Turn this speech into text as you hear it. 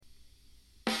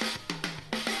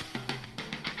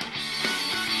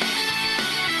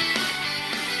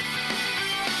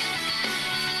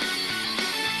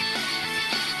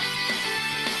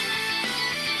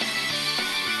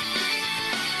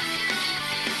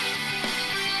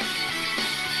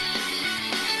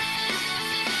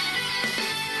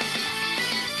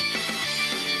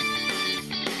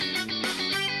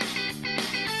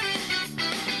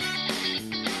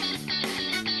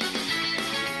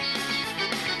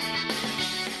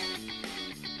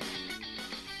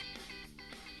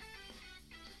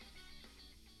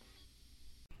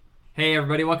Hey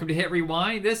everybody, welcome to Hit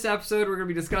Rewind. This episode we're going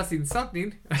to be discussing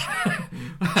something.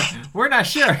 We're not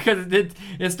sure because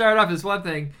it started off as one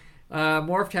thing,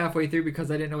 morphed halfway through because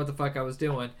I didn't know what the fuck I was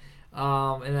doing,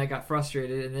 and then I got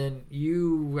frustrated, and then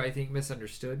you, I think,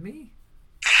 misunderstood me?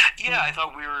 Yeah, I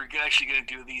thought we were actually going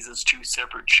to do these as two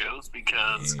separate shows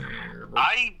because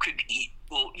I could eat.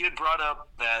 Well, you had brought up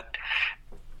that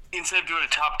instead of doing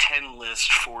a top 10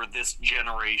 list for this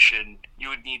generation, you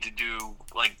would need to do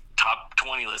like top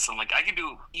 20 lists. I'm like, I could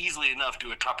do easily enough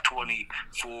do a top 20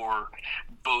 for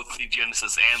both the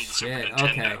Genesis and the Super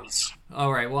Nintendos. Okay.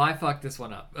 All right. Well, I fucked this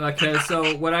one up. Okay.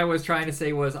 So what I was trying to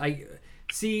say was, I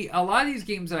see a lot of these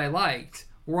games that I liked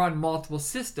were on multiple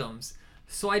systems,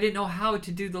 so I didn't know how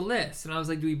to do the list. And I was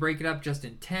like, do we break it up just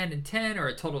in 10 and 10 or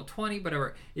a total of 20?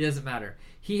 Whatever. It doesn't matter.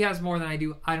 He has more than I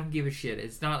do. I don't give a shit.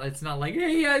 It's not like,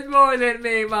 hey, he has more than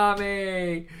me,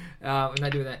 mommy. I'm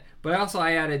not doing that. But also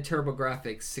I added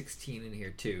Turbo-Graphx 16 in here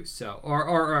too. So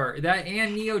or that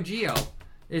and Neo Geo.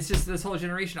 It's just this whole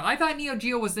generation. I thought Neo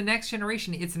Geo was the next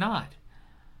generation. It's not.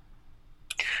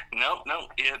 No,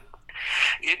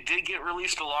 it did get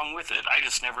released along with it. I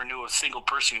just never knew a single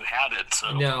person who had it,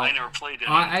 so no, I never played it.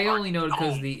 I only know it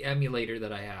because of the emulator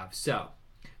that I have. So,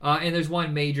 and there's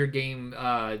one major game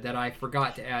that I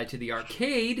forgot to add to the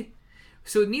arcade.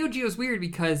 So Neo Geo is weird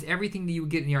because everything that you would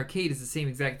get in the arcade is the same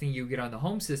exact thing you would get on the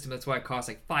home system. That's why it costs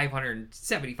like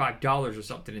 $575 or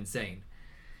something insane.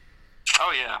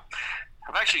 Oh yeah,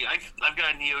 I've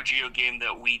got a Neo Geo game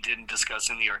that we didn't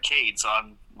discuss in the arcades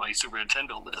on my Super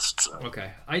Nintendo list. So. Okay,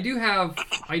 I do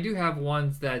have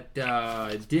ones that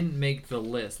didn't make the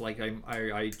list. Like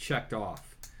I checked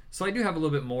off, so I do have a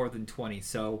little bit more than 20.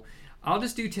 So I'll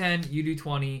just do 10. You do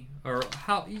 20, or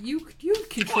how you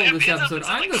control this episode.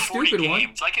 I'm like the stupid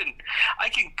games. one. I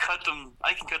can cut them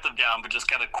down, but just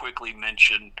gotta quickly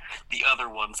mention the other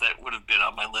ones that would have been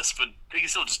on my list. But we can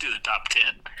still just do the top 10.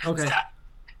 Okay.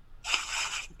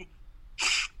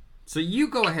 So you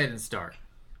go ahead and start.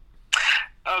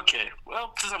 Okay.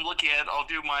 Well, since I'm looking at it, I'll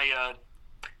do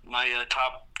my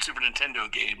top Super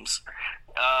Nintendo games.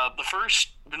 The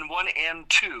first, then 1 and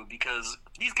 2, because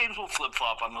these games will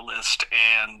flip-flop on the list,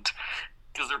 and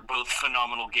because they're both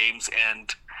phenomenal games,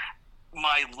 and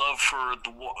my love for of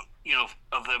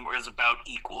them is about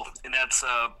equal, and that's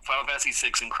Final Fantasy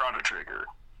VI and Chrono Trigger.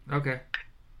 Okay.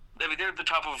 I mean, they're at the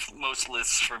top of most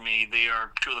lists for me. They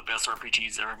are two of the best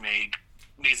RPGs ever made.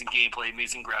 Amazing gameplay,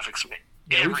 amazing graphics.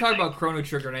 Yeah, we talked about Chrono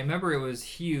Trigger, and I remember it was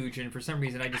huge, and for some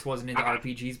reason I just wasn't into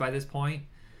RPGs by this point.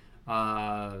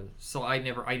 So I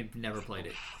never played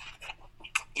it.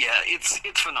 Yeah, it's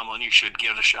phenomenal, and you should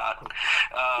give it a shot.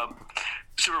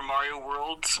 Super Mario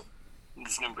World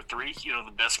is number 3.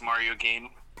 The best Mario game.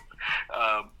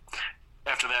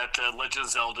 After that, Legend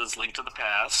of Zelda's Link to the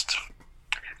Past.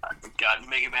 Got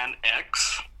Mega Man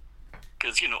X,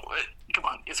 because come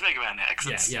on, it's Mega Man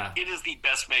X. Yeah. It is the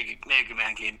best Mega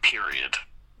Man game, period.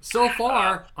 So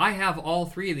far, I have all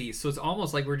 3 of these, so it's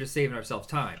almost like we're just saving ourselves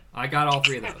time. I got all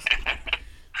 3 of those.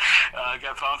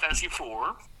 Got Final Fantasy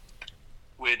IV,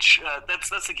 which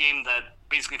that's a game that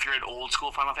basically, if you're an old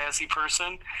school Final Fantasy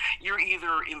person, you're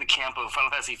either in the camp of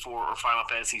Final Fantasy IV or Final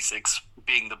Fantasy VI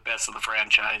being the best of the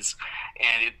franchise.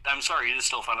 And I'm sorry, it is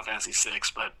still Final Fantasy VI,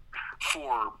 but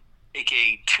 4,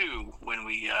 aka 2, when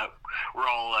we were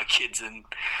all kids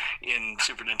in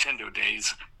Super Nintendo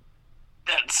days,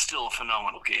 that's still a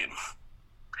phenomenal game.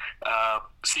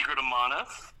 Secret of Mana,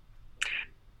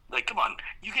 like, come on,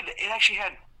 it actually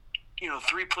had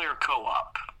 3-player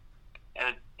co-op,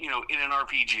 and in an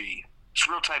RPG, it's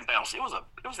real-time battles. It was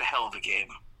a hell of a game.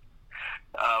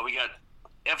 We got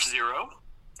F-Zero,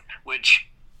 which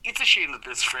it's a shame that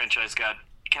this franchise got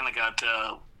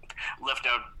left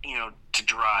out, to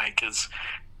dry, because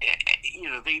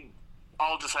they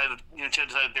all decided, Nintendo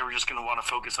decided they were just going to want to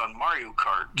focus on Mario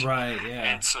Kart. Right,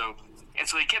 yeah. And so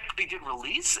they did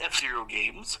release F-Zero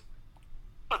games,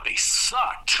 but they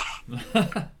sucked.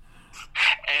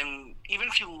 And even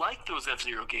if you like those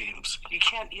F-Zero games, you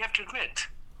have to admit,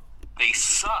 they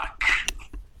suck.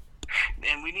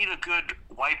 And we need a good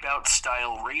Wipeout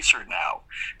style racer now.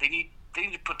 They need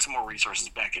to put some more resources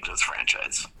back into this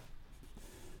franchise.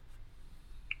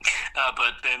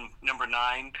 But then number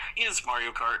 9 is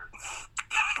Mario Kart.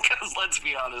 Because let's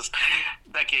be honest,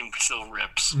 that game still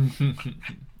rips.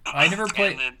 I never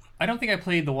played. I don't think I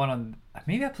played the one on.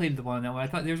 Maybe I played the one on that one. I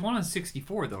thought there's one on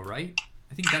 64 though, right?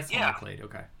 I think that's the one I played.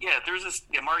 Okay. Yeah, there's this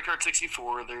Mario Kart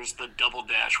 64. There's the Double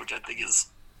Dash, which I think is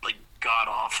like god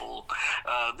awful.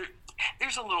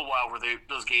 There's a little while where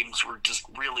those games were just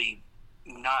really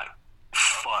not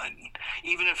fun.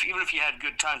 Even if you had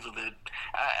good times with it,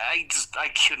 I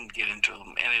couldn't get into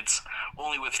them. And it's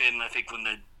only within, I think, when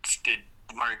the did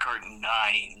Mario Kart 9.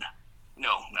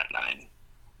 No, not 9.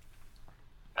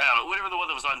 I don't know, whatever the one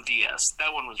that was on DS.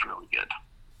 That one was really good.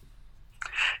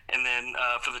 And then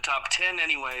for the top 10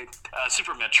 anyway,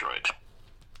 Super Metroid.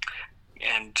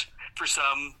 And for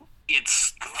some,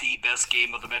 it's the best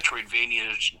game of the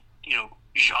Metroidvania,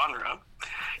 genre.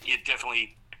 It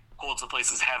definitely holds the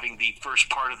place as having the first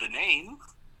part of the name.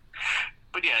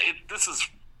 But yeah, this is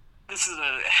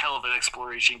a hell of an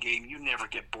exploration game. You never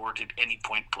get bored at any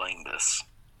point playing this.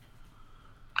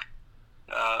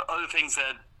 Other things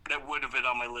that would have been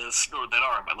on my list, or that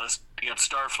are on my list, you got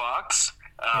Star Fox.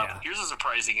 Here's a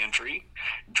surprising entry: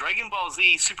 Dragon Ball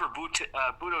Z Super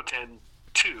Budoten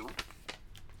 2.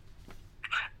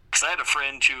 Because I had a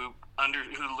friend who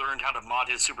learned how to mod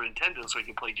his Super Nintendo so he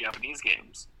could play Japanese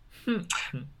games. And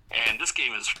this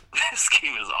game is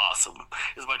awesome.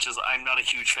 As much as I'm not a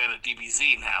huge fan of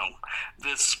DBZ now,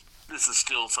 this is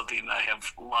still something that I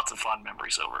have lots of fond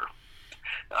memories over.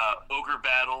 Ogre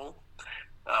Battle,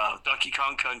 Donkey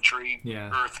Kong Country,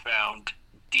 Earthbound,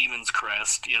 Demon's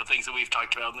Crest, things that we've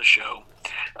talked about in the show.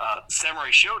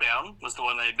 Samurai Showdown was the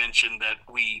one I had mentioned that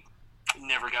we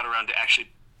never got around to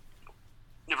actually,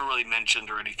 never really mentioned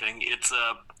or anything. It's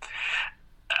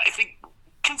I think,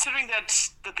 considering that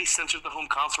they censored the home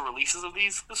console releases of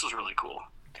these, this was really cool.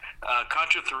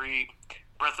 Contra 3,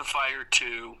 Breath of Fire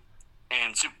 2,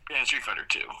 and Street Fighter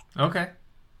 2. Okay.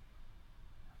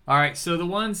 All right, so the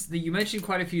ones that you mentioned,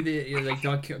 quite a few, like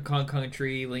Donkey Kong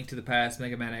Country, Link to the Past,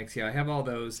 Mega Man X. Yeah, I have all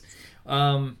those,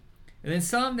 and then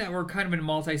some that were kind of in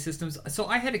multi-systems. So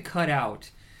I had to cut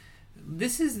out.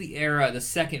 This is the era, the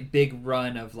second big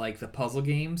run of like the puzzle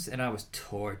games, and I was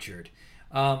tortured.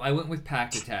 I went with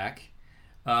Pack Attack.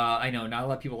 I know not a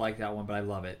lot of people like that one, but I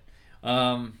love it.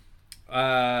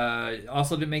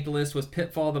 Also didn't make the list was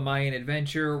Pitfall: The Mayan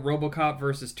Adventure, RoboCop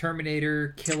versus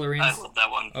Terminator, Killer Instinct. I love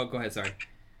that one. Oh, go ahead. Sorry.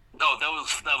 No, that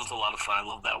was a lot of fun. I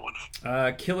love that one.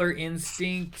 Killer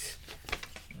Instinct.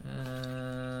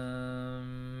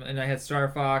 And I had Star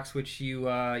Fox, which you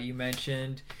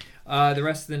mentioned. The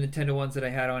rest of the Nintendo ones that I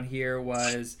had on here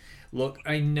was, look,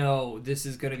 I know this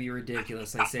is going to be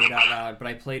ridiculous. I say it out loud, but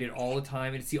I played it all the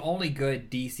time. And it's the only good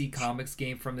DC Comics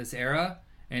game from this era,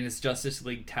 and it's Justice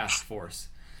League Task Force.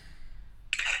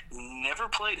 Never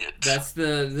played it. That's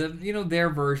the their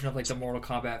version of like the Mortal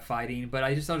Kombat fighting, but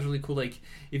I just thought it was really cool. Like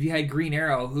if you had Green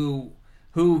Arrow, who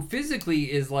physically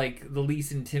is like the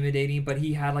least intimidating, but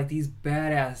he had like these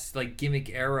badass like gimmick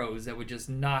arrows that would just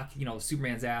knock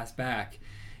Superman's ass back.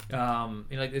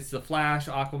 Like it's the Flash,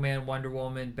 Aquaman, Wonder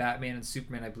Woman, Batman, and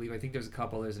Superman. I believe. I think there's a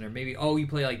couple others in there. Maybe you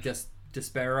play like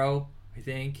Despero. I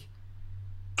think.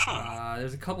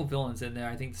 There's a couple villains in there.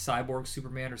 I think the Cyborg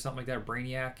Superman or something like that, or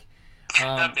Brainiac.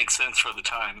 That makes sense for the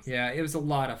time. Yeah, it was a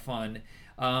lot of fun.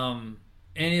 And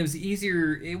it was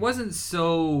easier. It wasn't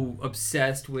so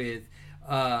obsessed with,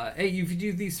 hey, if you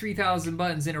do these 3,000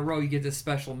 buttons in a row, you get this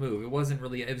special move. It wasn't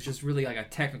really, it was just really like a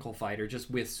technical fighter, just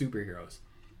with superheroes.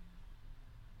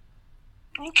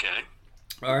 Okay.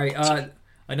 All right,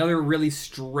 another really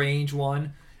strange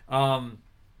one.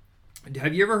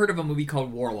 Have you ever heard of a movie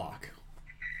called Warlock?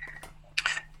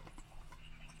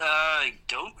 I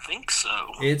don't think so.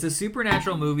 It's a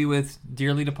supernatural movie with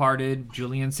dearly departed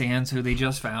Julian Sands, who they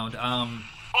just found.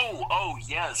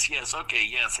 Yes. Okay,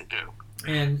 yes, I do.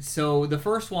 And so the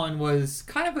first one was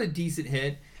kind of a decent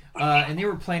hit, and they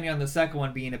were planning on the second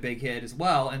one being a big hit as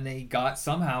well, and they got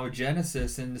somehow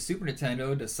Genesis and the Super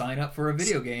Nintendo to sign up for a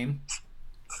video game.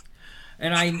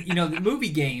 And the movie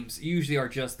games usually are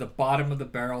just the bottom of the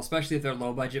barrel, especially if they're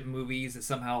low-budget movies that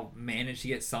somehow manage to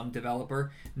get some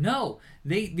developer. No,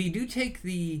 they do take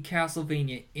the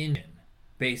Castlevania engine,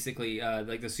 basically,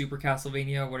 like the Super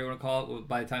Castlevania, what do you want to call it,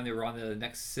 by the time they were on the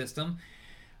next system.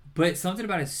 But something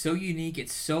about it is so unique,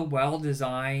 it's so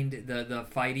well-designed, the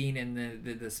fighting and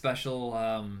the special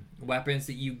weapons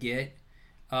that you get.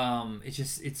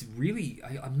 It's really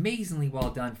amazingly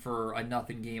well done for a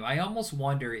nothing game. I almost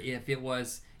wonder if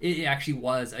it actually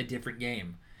was a different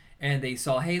game, and they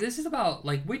saw, hey, this is about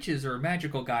like witches or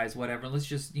magical guys, whatever. Let's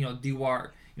just do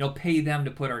our pay them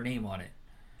to put our name on it.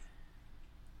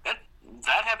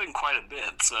 That happened quite a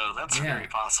bit, so that's very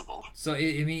possible. So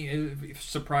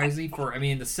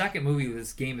surprisingly, the second movie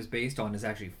this game is based on is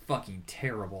actually fucking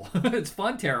terrible. It's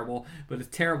fun, terrible, but it's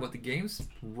terrible. But the game's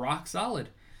rock solid.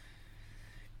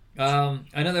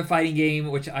 Another fighting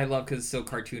game which I love because it's so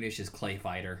cartoonish is Clay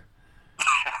Fighter.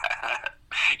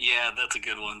 Yeah, that's a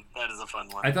good one. That is a fun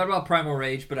one. I thought about Primal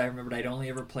Rage, but I remembered I'd only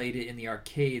ever played it in the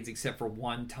arcades except for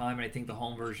one time, and I think the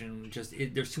home version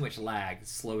there's too much lag,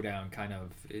 slow down, kind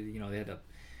of. They had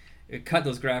to cut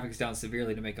those graphics down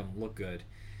severely to make them look good.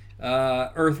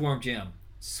 Earthworm Jim.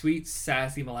 Sweet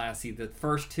Sassy Molassy. The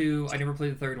first two, I never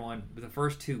played the third one, but the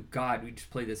first two, God, we just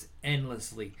played this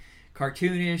endlessly.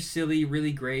 Cartoonish, silly,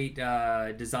 really great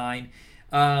design.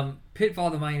 Pitfall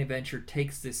the Mayan Adventure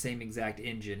takes the same exact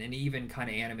engine and even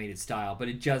kind of animated style, but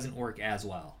it doesn't work as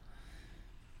well.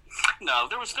 No,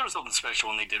 there was something special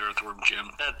when they did Earthworm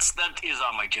Jim. That is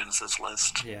on my Genesis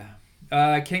list.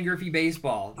 Yeah. Ken Griffey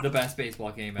Baseball, the best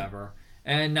baseball game ever.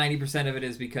 And 90% of it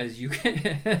is because you can...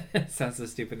 It sounds so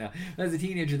stupid now. As a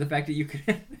teenager, the fact that you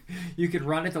could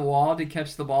run at the wall to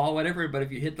catch the ball, whatever, but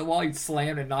if you hit the wall, you'd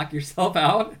slam and knock yourself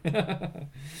out. Well,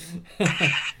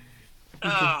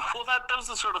 that was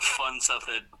the sort of fun stuff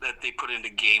that they put into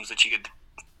games that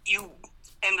you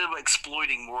ended up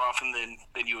exploiting more often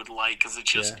than you would like, because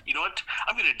it's just, you know what,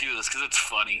 I'm going to do this because it's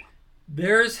funny.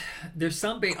 There's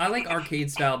some I like arcade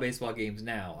style baseball games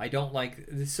now. I don't like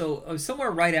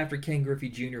somewhere right after Ken Griffey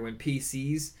Jr. when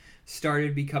PCs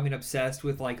started becoming obsessed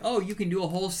with like, oh, you can do a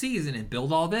whole season and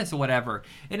build all this or whatever.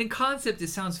 And in concept it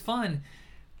sounds fun,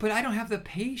 but I don't have the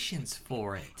patience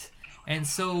for it. And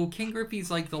so Ken Griffey's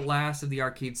like the last of the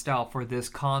arcade style for this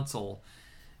console.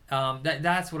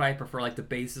 That's what I prefer, like the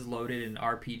bases loaded and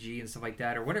RPG and stuff like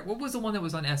that. Or what was the one that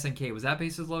was on SNK? Was that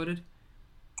bases loaded?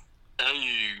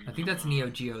 I think that's Neo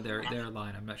Geo, their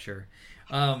line. I'm not sure.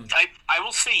 I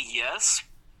will say yes.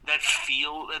 That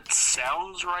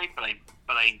sounds right, but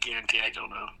I guarantee I don't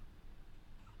know.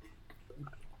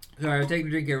 All right, take a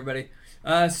drink, everybody.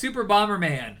 Super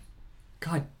Bomberman.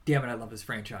 God damn it, I love this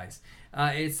franchise.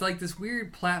 It's like this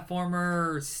weird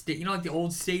platformer, like the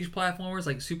old stage platformers,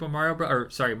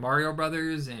 like Mario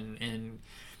Brothers and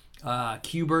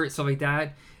Q*bert, stuff like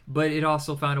that. But it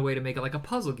also found a way to make it like a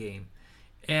puzzle game.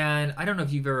 And I don't know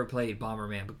if you've ever played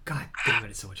Bomberman, but god damn it,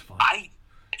 it's so much fun. I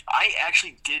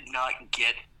actually did not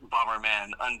get Bomberman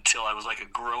until I was like a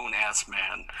grown ass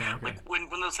man. Yeah, okay. Like when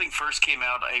those things first came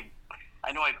out,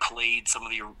 I know I played some of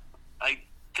the. I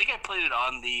think I played it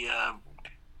on the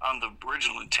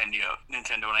original Nintendo,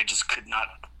 and I just could not.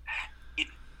 It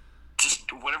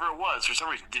just whatever it was for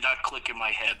some reason did not click in my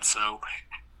head. So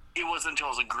it wasn't until I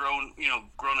was a grown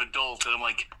adult, and I'm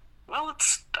like, well,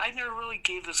 I never really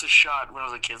gave this a shot when I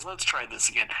was a kid. So let's try this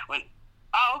again.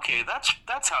 Okay,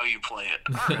 that's how you play it.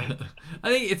 All right. I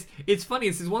think it's funny.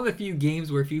 This is one of the few games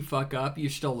where if you fuck up, you're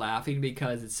still laughing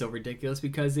because it's so ridiculous.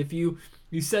 Because if you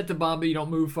set the bomb but you don't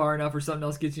move far enough or something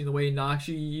else gets you in the way and knocks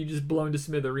you, you just blow into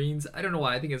smithereens. I don't know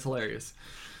why. I think it's hilarious.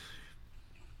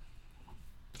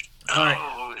 All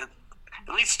right.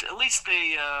 At least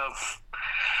they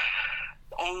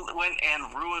went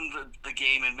and ruined the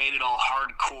game and made it all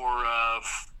hardcore.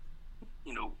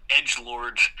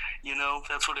 Edgelord,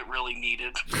 that's what it really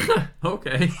needed.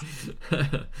 Okay.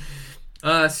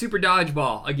 Super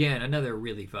Dodgeball, again, another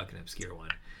really fucking obscure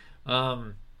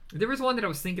one. There was one that I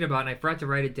was thinking about and I forgot to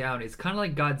write it down. It's kind of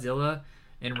like Godzilla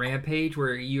and Rampage,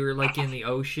 where you're like in the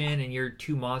ocean and you're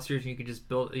two monsters and you can just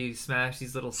you smash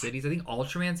these little cities. I think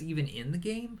Ultraman's even in the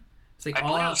game. It's like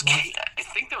I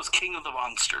think that was King of the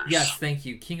Monsters. Yes, thank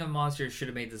you. King of Monsters should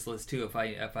have made this list too if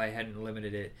I hadn't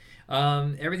limited it.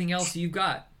 Everything else you've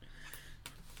got.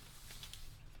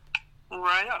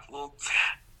 Right up. Well,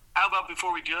 how about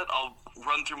before we do it, I'll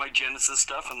run through my Genesis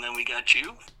stuff, and then we got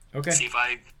you. Okay. See if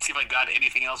I got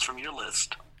anything else from your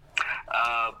list.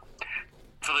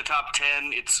 For the top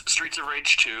 10, it's Streets of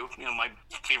Rage 2, my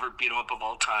favorite beat 'em up of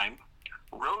all time.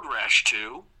 Road Rash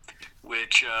 2,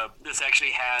 which this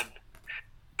actually had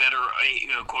better,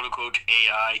 quote unquote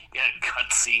AI. It had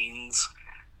cutscenes.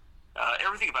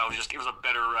 Everything about it was a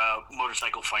better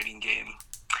motorcycle fighting game.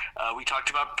 We talked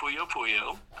about Puyo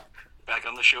Puyo back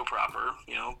on the show proper.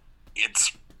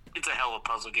 It's a hell of a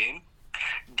puzzle game.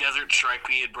 Desert Strike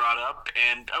we had brought up,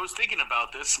 and I was thinking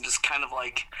about this and just kind of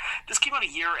like, this came out a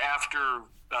year after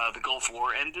the Gulf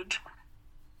War ended.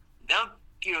 Now,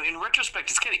 in retrospect,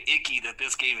 it's kind of icky that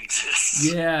this game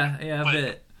exists. Yeah, a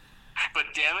bit. But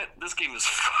damn it, this game is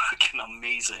fucking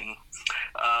amazing.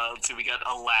 Let's see, we got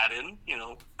Aladdin.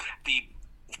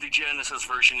 The Genesis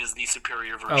version is the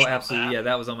superior version. Oh, absolutely, yeah,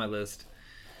 that was on my list.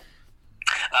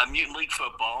 Mutant League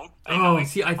Football.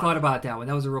 I thought about that one.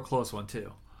 That was a real close one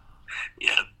too.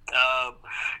 Yeah.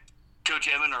 Toe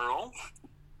Jam and Earl,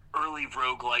 early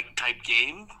roguelike type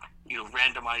game.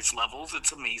 Randomized levels.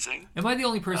 It's amazing. Am I the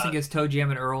only person that gets Toe Jam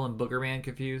and Earl and Boogerman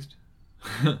confused?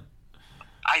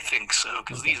 I think so,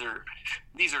 because these are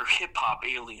hip hop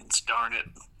aliens. Darn it,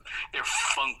 they're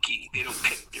funky. They don't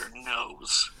pick their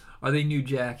nose. Are they New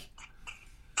Jack?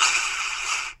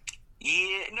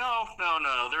 Yeah, no.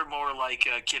 They're more like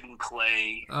Kid and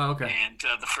Play. Oh, okay. And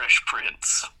the Fresh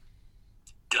Prince.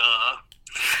 Duh.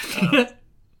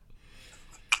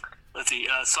 Let's see,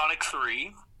 Sonic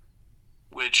 3,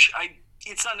 which I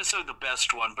it's not necessarily the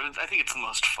best one, but I think it's the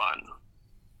most fun.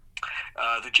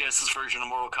 The Genesis version of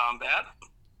Mortal Kombat,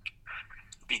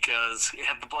 because it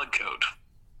had the blood code.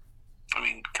 I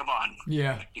mean, come on.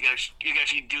 Yeah. You can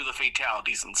actually do the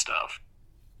fatalities and stuff.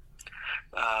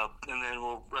 And then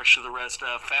we'll rush to the rest.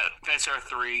 Fast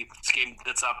R3, it's a game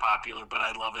that's not popular, but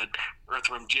I love it.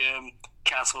 Earthworm Jim,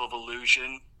 Castle of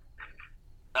Illusion.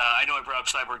 I know I brought up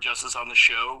Cyborg Justice on the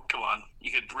show. Come on,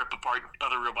 you could rip apart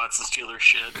other robots and steal their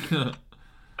shit.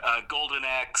 Golden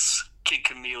Axe, Kid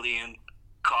Chameleon,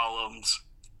 Columns,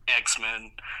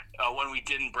 X-Men. One we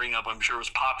didn't bring up, I'm sure, was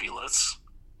Populous,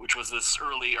 which was this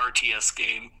early RTS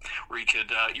game where you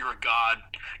could you're a god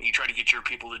and you try to get your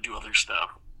people to do other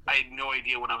stuff. I had no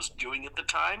idea what I was doing at the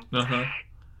time. Uh-huh.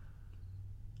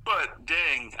 But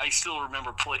dang, I still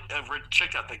remember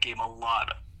checked out that game a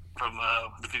lot from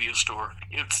the video store.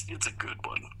 It's a good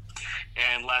one.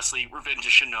 And lastly, Revenge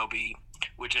of Shinobi,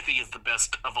 which I think is the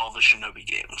best of all the Shinobi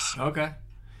games. Okay.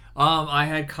 I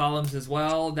had Columns as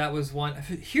well. That was one.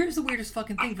 Here's the weirdest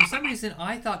fucking thing. For some reason,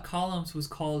 I thought Columns was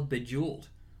called Bejeweled.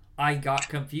 I got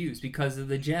confused because of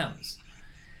the gems.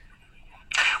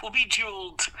 Well,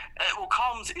 Bejeweled,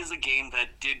 Columns is a game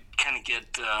that did kind of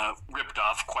get ripped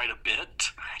off quite a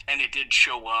bit, and it did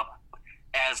show up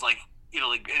as like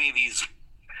any of these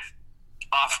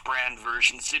off-brand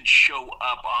versions did show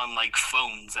up on like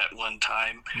phones at one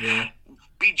time. Yeah.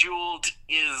 Bejeweled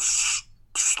is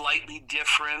slightly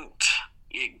different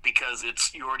because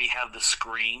you already have the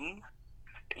screen,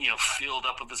 filled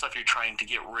up with the stuff. You're trying to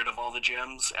get rid of all the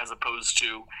gems, as opposed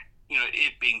to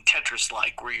it being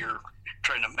Tetris-like, where you're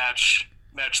trying to match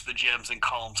the gems in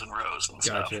columns and rows and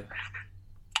stuff. Gotcha.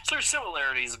 So there's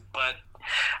similarities, but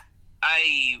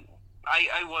I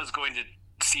was going to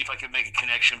see if I could make a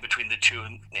connection between the two,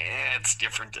 and it's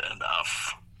different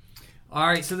enough. All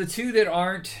right, so the two that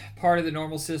aren't part of the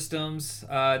normal systems,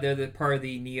 they're the part of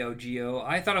the Neo Geo.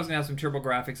 I thought I was gonna have some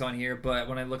Turbo-Graphx on here, but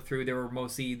when I looked through, they were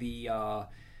mostly the whole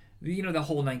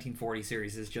 1940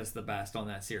 series is just the best on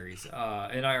that series.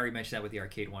 And I already mentioned that with the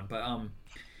arcade one, but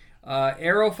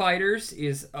Aero Fighters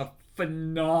is a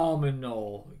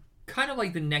phenomenal, kind of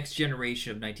like the next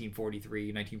generation of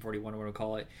 1943, 1941, what do I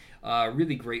call it?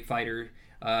 Really great fighter.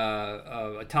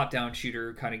 A top-down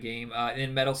shooter kind of game.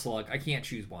 And Metal Slug, I can't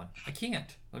choose one. I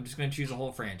can't. I'm just going to choose a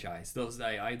whole franchise.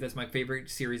 That's my favorite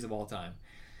series of all time.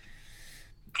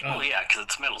 Oh yeah, because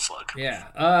it's Metal Slug. Yeah.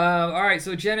 All right.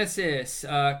 So Genesis,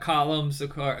 Columns,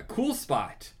 Cool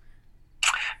Spot.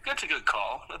 That's a good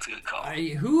call.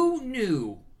 Who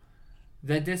knew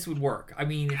that this would work? I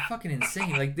mean, it's fucking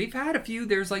insane. Like, they've had a few.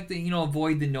 There's like the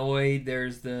Avoid the Noid.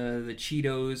 There's the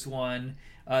Cheetos one.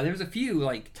 There's a few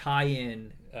like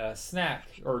tie-in snack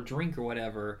or drink or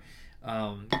whatever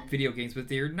video games, but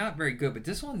they're not very good. But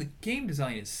this one, the game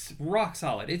design is rock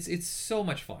solid. It's so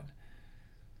much fun.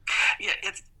 Yeah,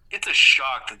 it's a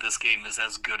shock that this game is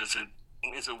as good as it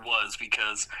was,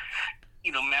 because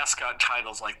mascot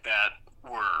titles like that they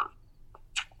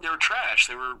were trash.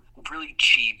 They were really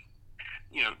cheap.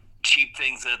 Cheap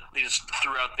things that they just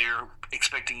threw out there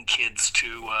expecting kids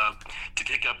to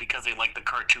pick up because they like the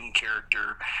cartoon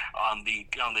character on the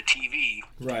TV.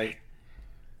 Right.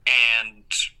 And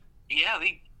yeah,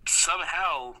 they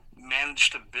somehow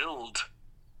managed to build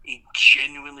a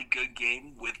genuinely good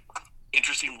game with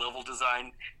interesting level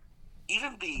design.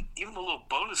 Even the little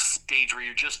bonus stage where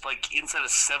you're just like inside a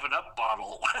 7-Up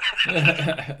bottle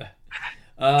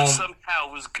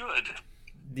somehow was good.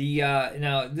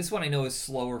 Now this one I know is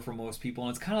slower for most people, and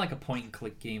it's kind of like a point and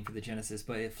click game for the Genesis,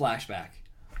 but Flashback.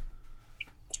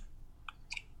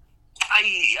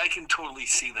 I can totally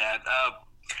see that.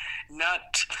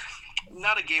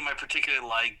 Not a game I particularly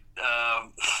like.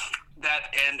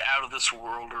 That and Out of This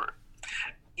World, or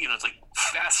it's like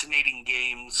fascinating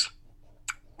games.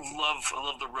 I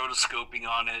love the rotoscoping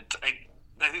on it. I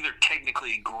think they're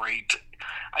technically great.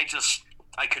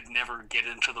 I could never get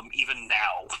into them even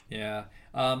now. Yeah.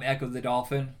 Echo the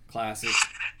Dolphin, classic.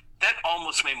 That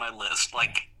almost made my list.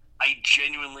 Like, I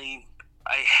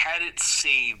had it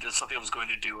saved as something I was going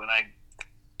to do, and I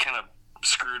kind of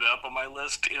screwed up on my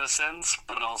list in a sense,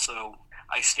 but also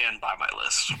I stand by my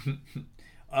list.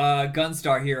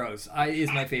 Gunstar Heroes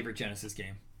is my favorite Genesis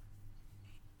game.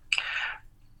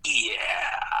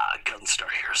 Yeah, Gunstar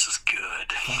Heroes is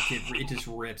good. Fuck it just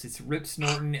rips. It's rip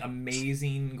snorting,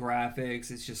 amazing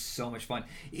graphics. It's just so much fun.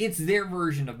 It's their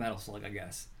version of Metal Slug, I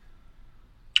guess.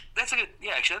 That's a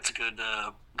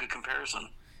good comparison.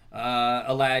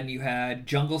 Aladdin, you had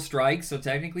Jungle Strike. So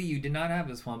technically, you did not have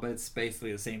this one, but it's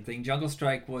basically the same thing. Jungle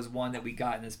Strike was one that we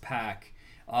got in this pack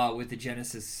with the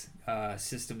Genesis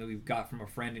system that we got from a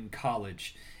friend in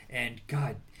college, and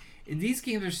God. these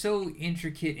games are so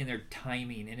intricate in their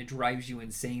timing, and it drives you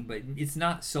insane. But it's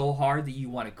not so hard that you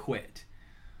want to quit.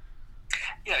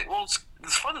 Yeah, well,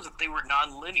 it's fun is that they were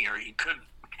non-linear. You could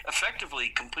effectively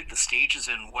complete the stages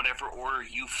in whatever order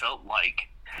you felt like,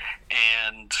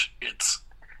 and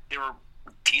they were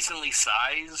decently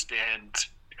sized, and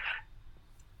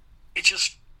it's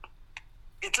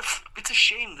a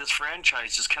shame this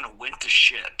franchise just kind of went to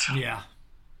shit. Yeah.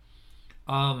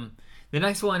 The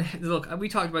next one, look, we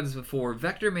talked about this before.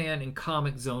 Vector Man and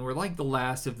Comic Zone were like the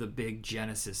last of the big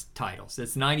Genesis titles.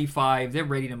 It's 95. They're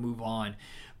ready to move on.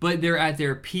 But they're at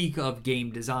their peak of game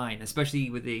design,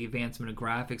 especially with the advancement of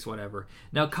graphics, whatever.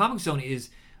 Now, Comic Zone is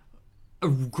a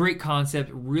great concept,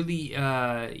 really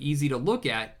easy to look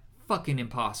at, fucking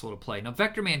impossible to play. Now,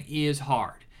 Vector Man is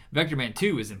hard. Vector Man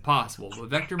 2 is impossible. But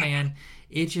Vector Man,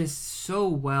 it's just so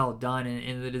well done.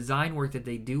 And the design work that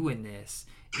they do in this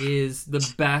is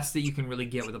the best that you can really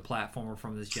get with a platformer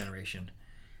from this generation.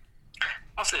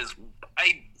 I'll say this.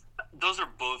 Those are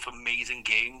both amazing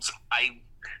games. I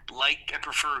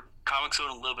prefer Comic Zone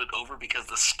a little bit over because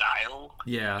the style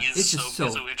is so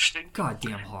interesting.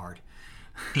 Goddamn hard.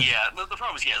 Yeah, the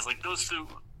problem is, like those two,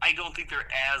 I don't think they're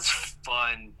as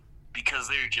fun because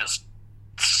they're just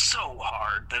so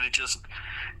hard that it just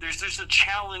there's a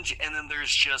challenge and then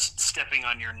there's just stepping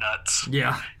on your nuts.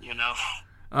 Yeah, you know.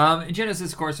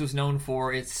 Genesis, of course, was known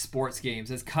for its sports games.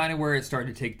 That's kind of where it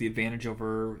started to take the advantage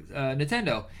over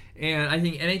Nintendo. And I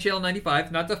think NHL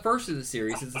 95, not the first of the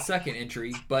series, it's the second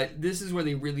entry, but this is where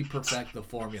they really perfect the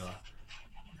formula.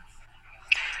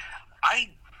 I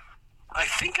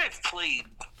think I've played,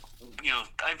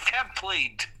 I've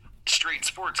played straight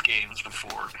sports games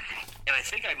before, and I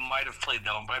think I might have played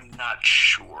that one, but I'm not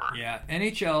sure. Yeah,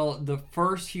 NHL, the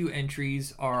first few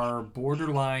entries are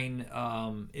borderline,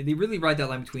 they really ride that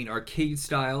line between arcade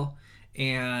style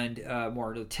and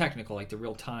more technical, like the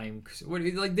real-time,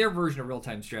 like their version of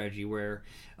real-time strategy, where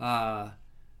I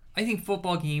think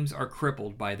football games are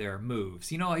crippled by their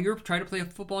moves. You know, you ever try to play a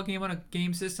football game on a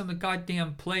game system, the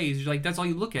goddamn plays, you're like, that's all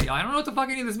you look at. I don't know what the fuck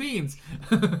any of this means.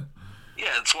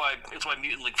 Yeah, it's why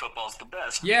Mutant League football is the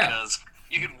best. Yeah. Because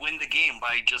you can win the game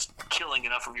by just killing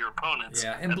enough of your opponents.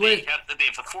 Yeah, and they have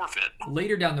to forfeit.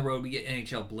 Later down the road, we get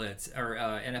NHL Blitz or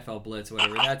NFL Blitz,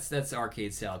 whatever. That's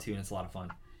arcade style too, and it's a lot of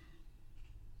fun.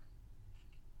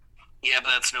 Yeah, but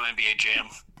that's no NBA Jam.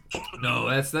 No,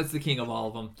 that's the king of all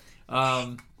of them.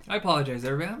 I apologize,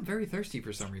 everybody. I'm very thirsty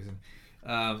for some reason.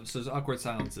 So there's awkward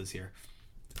silences here,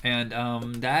 and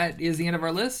that is the end of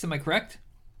our list. Am I correct?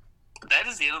 That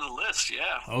is the end of the list,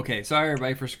 yeah. Okay, sorry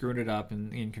everybody for screwing it up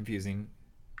and confusing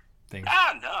things.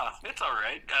 No, it's all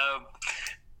right.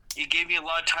 You gave me a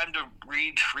lot of time to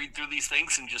read through these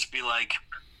things and just be like,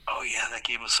 oh yeah, that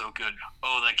game was so good.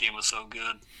 Oh, that game was so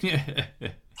good.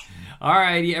 All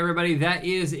righty, everybody, that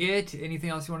is it.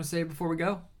 Anything else you want to say before we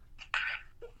go?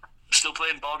 Still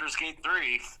playing Baldur's Gate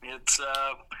 3.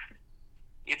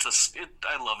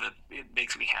 I love it. It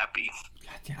makes me happy.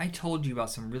 God, I told you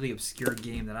about some really obscure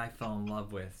game that I fell in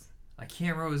love with. I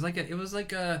can't remember. It was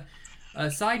like a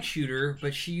side shooter,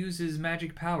 but she uses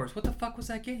magic powers. What the fuck was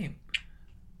that game?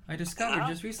 I discovered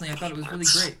just recently. I thought it was really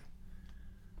great.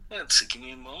 Let's give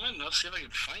me a moment. I'll see if I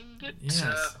can find it.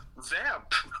 Yes.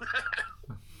 Vamp.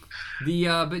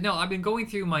 But no, I've been going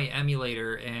through my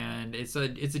emulator, and it's a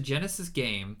Genesis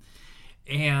game.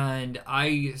 And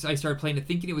I started playing it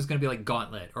thinking it was going to be like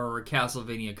Gauntlet or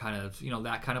Castlevania kind of,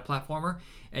 that kind of platformer.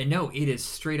 And no, it is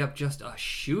straight up just a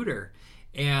shooter.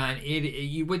 And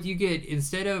what you get,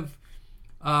 instead of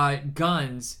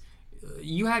guns,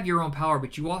 you have your own power,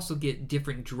 but you also get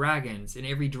different dragons. And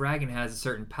every dragon has a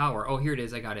certain power. Oh, here it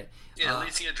is. I got it. Yeah,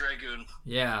 Elysia Dragoon.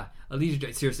 Yeah.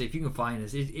 Seriously, if you can find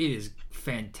this, it is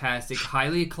fantastic.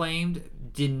 Highly acclaimed.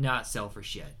 Did not sell for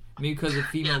shit. Maybe because of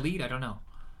female lead? I don't know.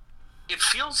 It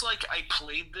feels like I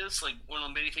played this, like one of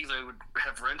the many things I would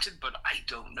have rented, but I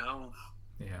don't know.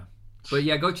 Yeah. But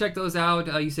yeah, go check those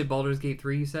out. You said Baldur's Gate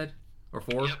 3, you said? Or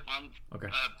 4? Yep, okay.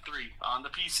 3 on the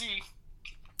PC.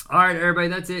 All right, everybody,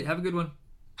 that's it. Have a good one.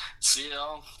 See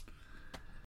y'all.